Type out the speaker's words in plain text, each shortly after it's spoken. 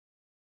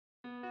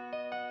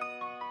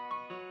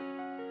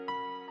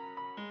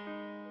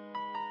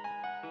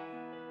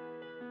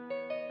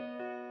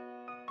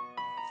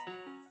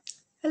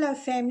Hello,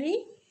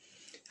 family.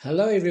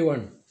 Hello,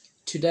 everyone.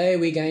 Today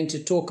we're going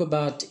to talk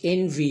about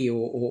envy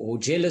or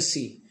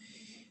jealousy.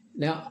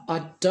 Now,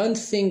 I don't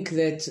think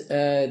that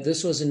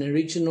this was an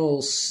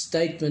original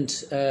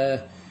statement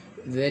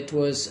that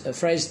was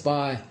phrased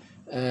by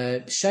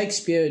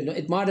Shakespeare.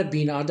 It might have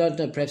been, I don't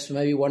know, perhaps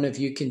maybe one of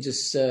you can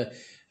just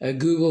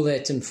Google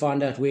that and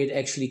find out where it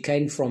actually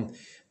came from.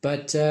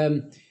 But,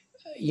 that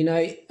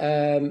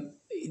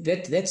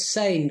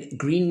saying,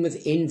 green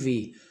with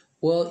envy.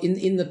 Well,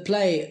 in the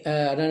play,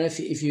 I don't know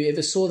if you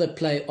ever saw the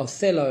play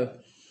Othello,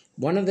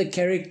 one of the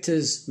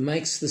characters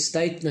makes the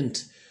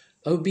statement,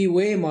 "Oh,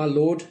 beware, my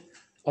lord,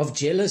 of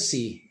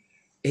jealousy.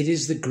 It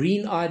is the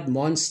green-eyed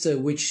monster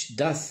which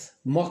doth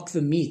mock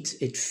the meat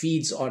it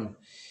feeds on."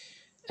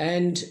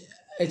 And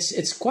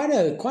it's quite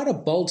a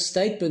bold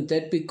statement,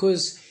 that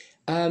because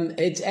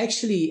it's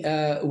actually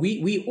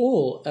we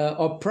all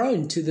are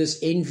prone to this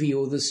envy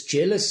or this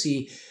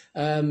jealousy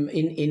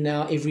in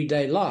our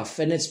everyday life,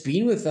 and it's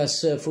been with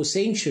us for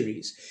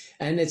centuries.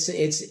 And it's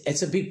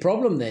a big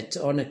problem that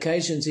on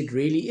occasions it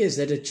really is,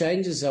 that it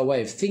changes our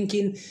way of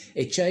thinking,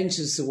 it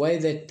changes the way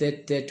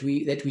that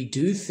we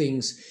do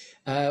things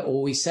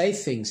or we say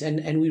things,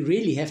 and we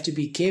really have to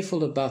be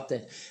careful about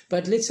that.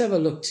 But let's have a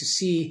look to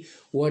see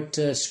what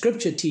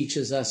Scripture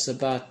teaches us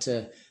about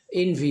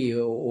envy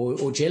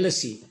or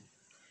jealousy.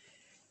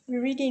 We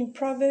read in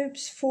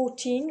Proverbs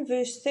 14,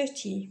 verse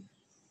 30.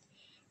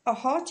 A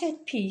heart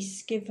at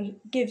peace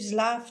gives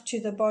life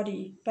to the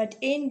body, but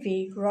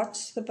envy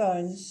rots the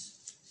bones.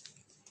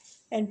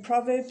 And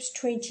Proverbs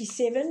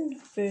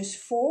 27, verse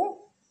 4.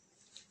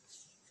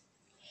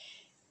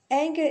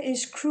 Anger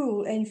is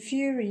cruel and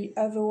fury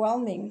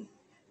overwhelming,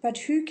 but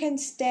who can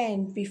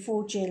stand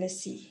before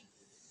jealousy?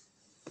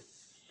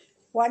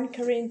 1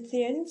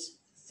 Corinthians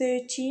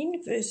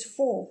 13, verse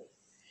 4.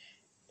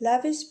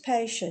 Love is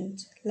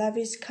patient, love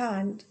is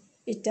kind,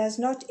 it does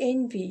not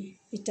envy,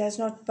 it does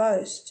not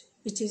boast,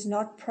 it is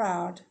not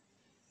proud.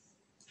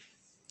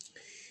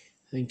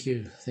 Thank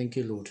you,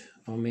 Lord.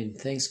 Amen.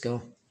 Thanks,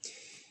 God.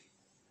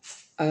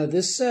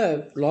 This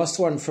last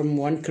one from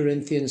 1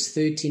 Corinthians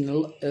 13,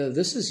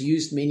 this is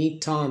used many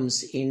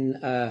times in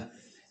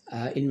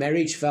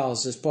marriage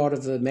vows as part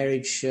of the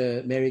marriage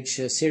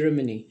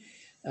ceremony,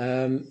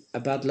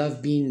 about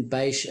love being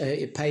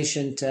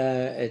patient,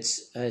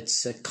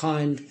 it's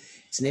kind,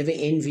 it's never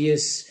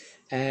envious,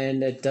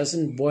 and it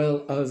doesn't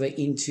boil over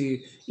into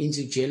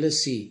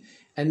jealousy.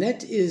 And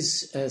that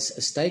is a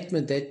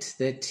statement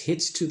that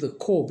hits to the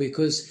core,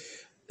 because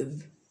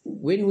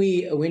when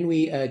we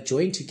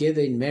join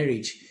together in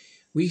marriage,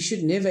 we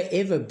should never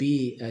ever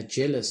be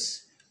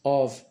jealous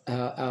of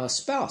our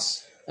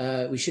spouse.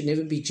 We should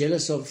never be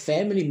jealous of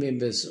family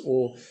members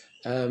or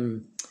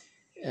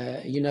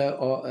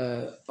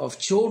of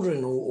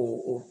children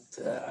or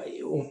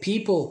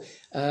people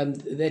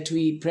that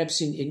we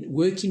perhaps in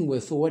working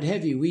with or what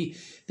have you.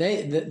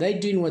 They're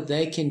doing what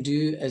they can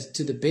do as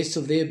to the best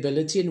of their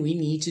ability, and we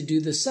need to do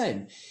the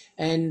same.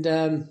 And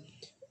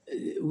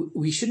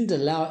we shouldn't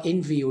allow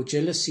envy or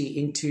jealousy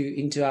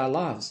into our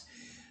lives.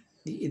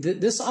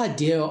 This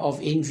idea of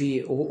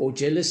envy or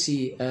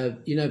jealousy,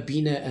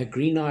 being a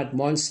green-eyed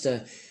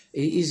monster,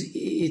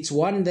 it's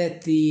one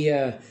that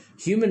the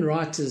human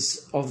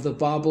writers of the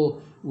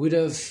Bible would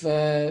have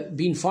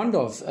been fond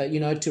of,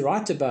 to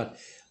write about,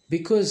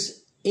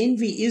 because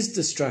envy is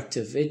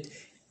destructive.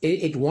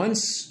 It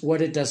wants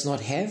what it does not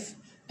have.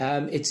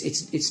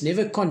 It's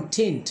never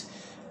content.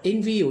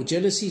 Envy or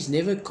jealousy is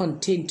never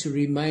content to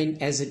remain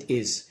as it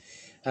is.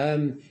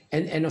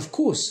 And of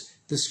course,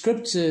 the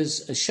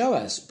scriptures show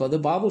us, but the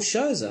Bible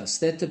shows us,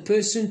 that the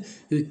person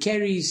who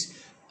carries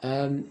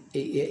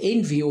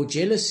envy or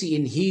jealousy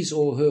in his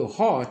or her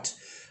heart,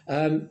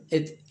 they're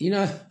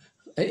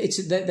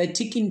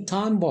ticking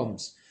time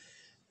bombs.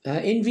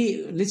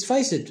 Envy, let's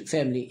face it,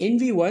 family,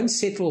 envy won't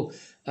settle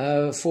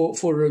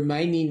for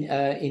remaining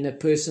in a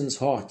person's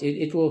heart.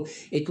 It will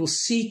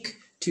seek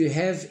to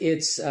have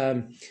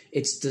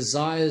its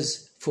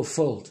desires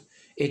fulfilled.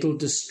 It will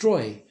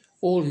destroy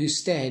all who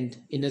stand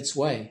in its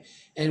way.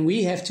 And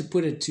we have to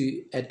put it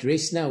at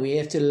rest now. We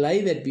have to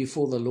lay that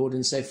before the Lord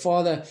and say,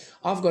 Father,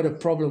 I've got a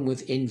problem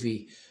with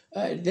envy.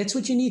 That's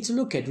what you need to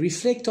look at.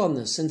 Reflect on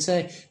this and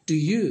say, do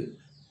you?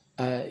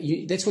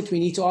 That's what we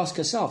need to ask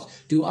ourselves.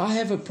 Do I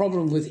have a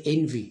problem with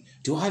envy?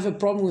 Do I have a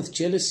problem with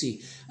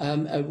jealousy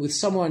with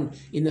someone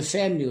in the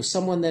family or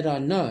someone that I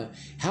know?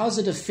 How is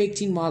it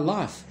affecting my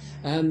life?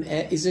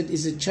 Is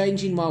it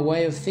changing my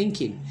way of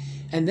thinking?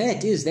 And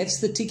that's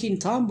the ticking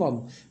time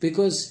bomb,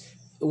 because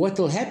what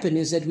will happen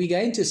is that we're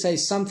going to say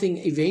something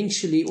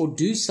eventually or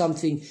do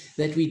something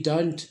that we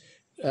don't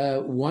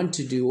want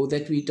to do or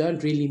that we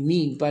don't really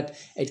mean, but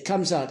it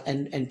comes out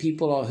and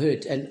people are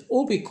hurt, and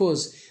all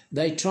because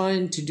they're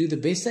trying to do the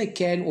best they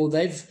can, or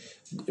they've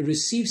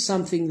received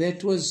something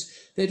that was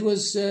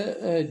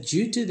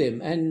due to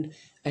them, and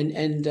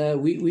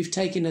we've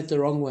taken it the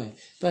wrong way.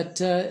 But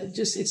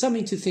it's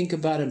something to think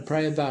about and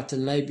pray about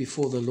and lay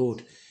before the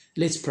Lord.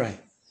 Let's pray.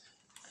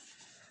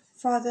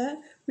 Father,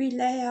 we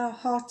lay our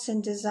hearts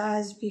and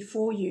desires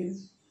before you.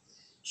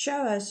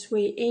 Show us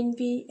where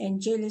envy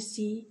and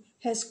jealousy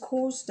has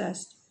caused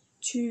us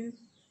to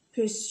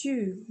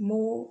pursue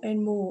more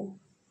and more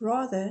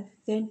rather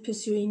than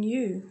pursuing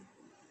you.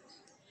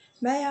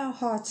 May our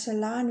hearts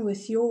align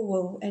with your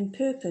will and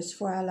purpose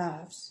for our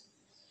lives.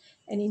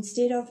 And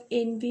instead of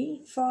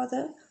envy,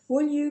 Father,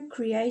 will you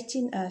create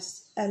in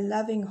us a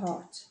loving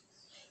heart?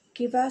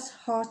 Give us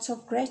hearts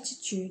of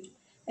gratitude,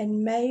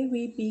 and may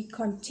we be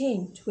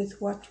content with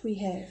what we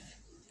have.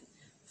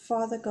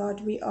 Father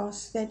God, we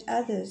ask that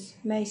others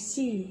may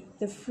see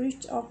the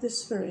fruit of the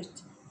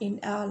Spirit in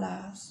our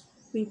lives.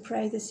 We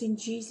pray this in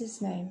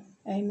Jesus' name.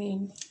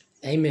 Amen.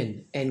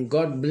 Amen. And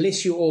God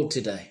bless you all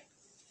today.